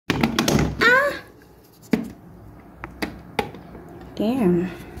Damn.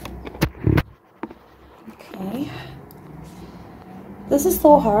 Okay. This is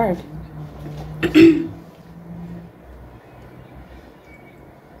so hard. It's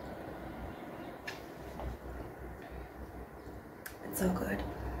so good.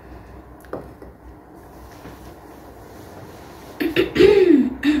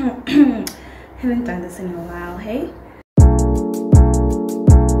 Haven't done this in a while, hey?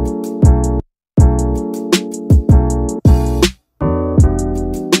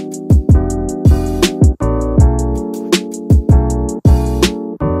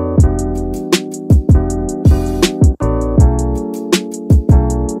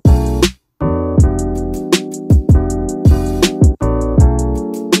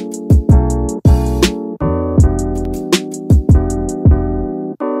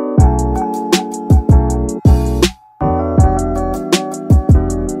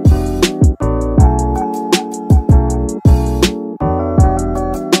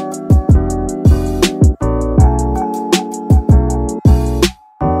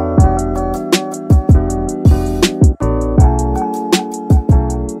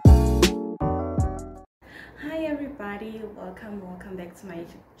 Welcome back to my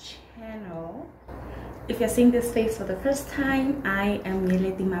YouTube channel. If you're seeing this face for the first time, I am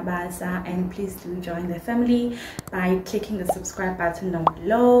Yeleti Mabaza, and please do join the family by clicking the subscribe button down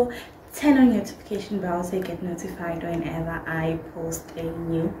below. Turn on your notification bell so you get notified whenever I post a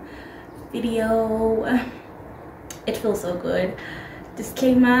new video. It feels so good.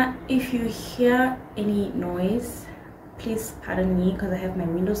 Disclaimer: if you hear any noise, please pardon me because I have my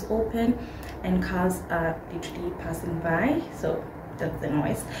windows open and cars are literally passing by, so that's the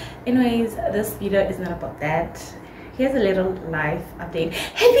noise. Anyways, this video is not about that. Here's a little life update.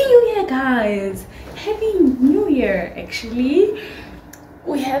 Happy New Year, guys! Happy New Year. Actually,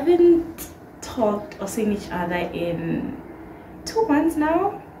 we haven't talked or seen each other in 2 months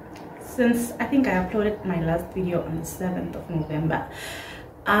now, since I think I uploaded my last video on the 7th of November.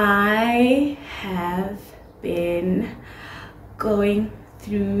 I have been going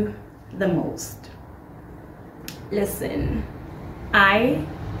through the most. Listen, I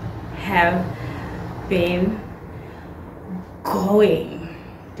have been going,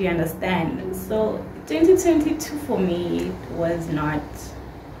 do you understand? So 2022 for me was not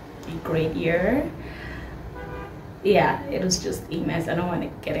a great year. Yeah, it was just a mess. I don't want to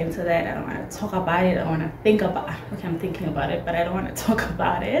get into that. I don't want to talk about it. I don't want to think about it. Okay, I'm thinking about it, but I don't want to talk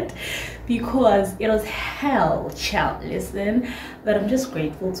about it because it was hell, child. Listen, but I'm just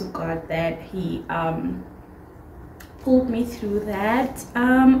grateful to God that He pulled me through that.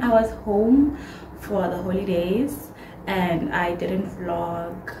 I was home for the holidays and I didn't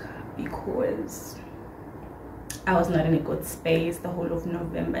vlog because I was not in a good space. The whole of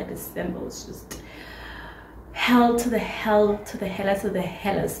November, December was just hell to the hell to the hellest of the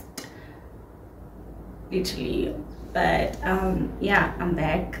hellest, literally. But yeah, I'm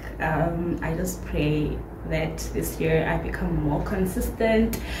back. I just pray that this year I become more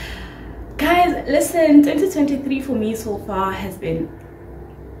consistent. Guys, listen, 2023 for me so far has been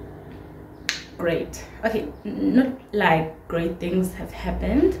great. Okay, not like great things have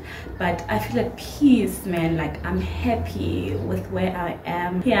happened, but I feel at peace, man. Like, I'm happy with where I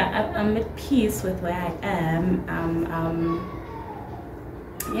am. Yeah, I'm at peace with where I am.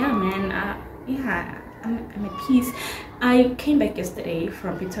 Yeah, man. Yeah, I'm at peace. I came back yesterday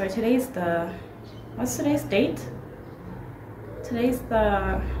from Pretoria. Today's the, what's today's date? Today's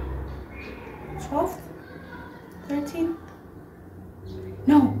the 12th, 13th.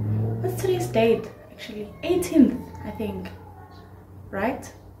 No, what's today's date? Actually, 18th, I think.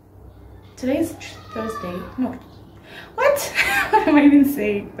 Right? Today's Thursday. No. What? What am I even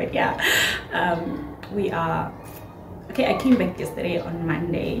saying? But yeah, we are. Okay, I came back yesterday on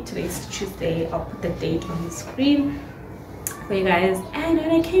Monday. Today's Tuesday. I'll put the date on the screen for you guys. And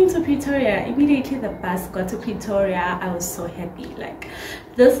when I came to Pretoria, immediately the bus got to Pretoria. I was so happy. Like,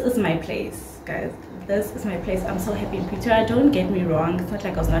 this is my place, guys. This is my place. I'm so happy in Pretoria. Don't get me wrong, it's not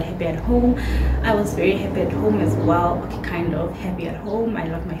like I was not happy at home. I was very happy at home as well. Okay, kind of happy at home. I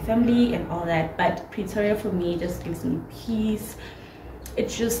love my family and all that, but Pretoria for me just gives me peace.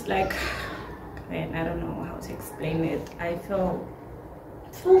 It's just like, man, I don't know how to explain it. I feel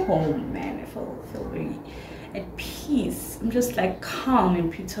home, man. I feel very at peace. I'm just like calm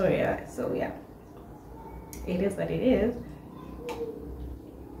in Pretoria. So yeah, it is what it is.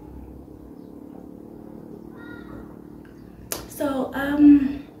 So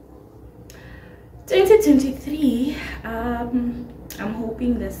 2023, I'm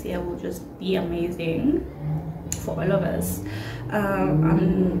hoping this year will just be amazing for all of us.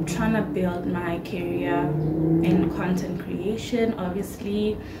 I'm trying to build my career in content creation,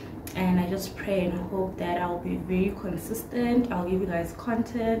 obviously, and I just pray and hope that I'll be very consistent. I'll give you guys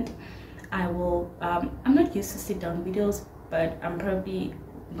content. I will I'm not used to sit down videos, but I'm probably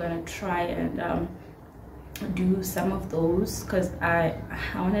gonna try and do some of those because I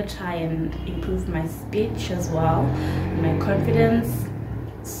want to try and improve my speech as well, my confidence.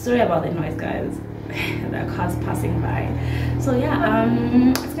 Sorry about the noise, guys. The car's passing by. So yeah,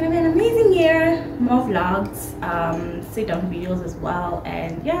 it's gonna be an amazing year. More vlogs, sit down videos as well,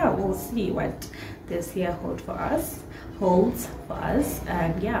 and yeah, we'll see what this year holds for us.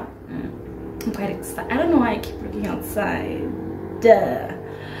 And yeah, I'm quite excited. I don't know why I keep looking outside. Duh.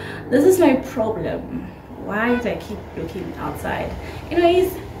 This is my problem. Why do I keep looking outside?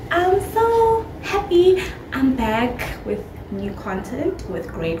 Anyways, I'm so happy I'm back with new content, with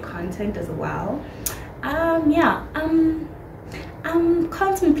great content as well. Yeah, I'm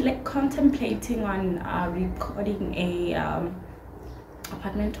contemplating on recording a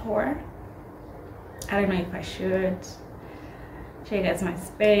apartment tour. I don't know if I should show you guys my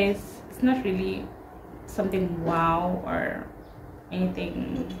space. It's not really something wow or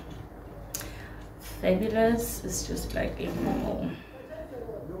anything fabulous. It's just like a normal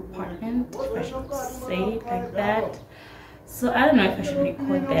apartment, if I should say it like that. So I don't know if I should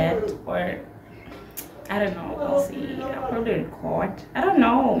record that or I don't know. I'll see. I'll probably record. I don't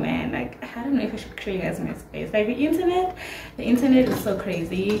know, man. Like I don't know if I should show you guys my space. Like the internet is so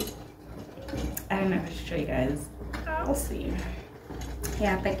crazy. I don't know if I should show you guys. I'll see.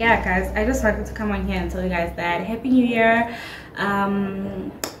 Yeah, but yeah, guys, I just wanted to come on here and tell you guys that Happy New Year.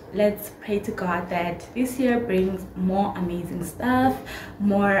 Let's pray to God that this year brings more amazing stuff,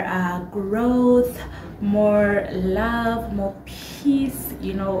 more growth, more love, more peace,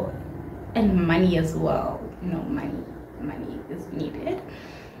 you know, and money as well. You know, money is needed.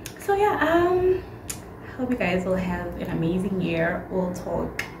 So yeah, hope you guys will have an amazing year. We'll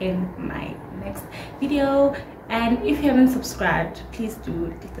talk in my next video. And if you haven't subscribed, please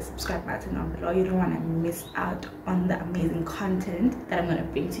do click the subscribe button down below. You don't want to miss out on the amazing content that I'm going to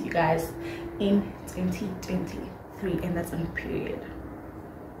bring to you guys in 2023, and that's on period.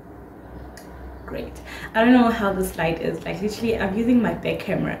 Great. I don't know how this light is. Like literally, I'm using my back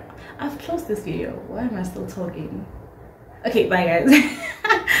camera. I've closed this video. Why am I still talking? Okay, bye guys.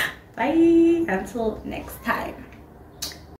 Bye until next time.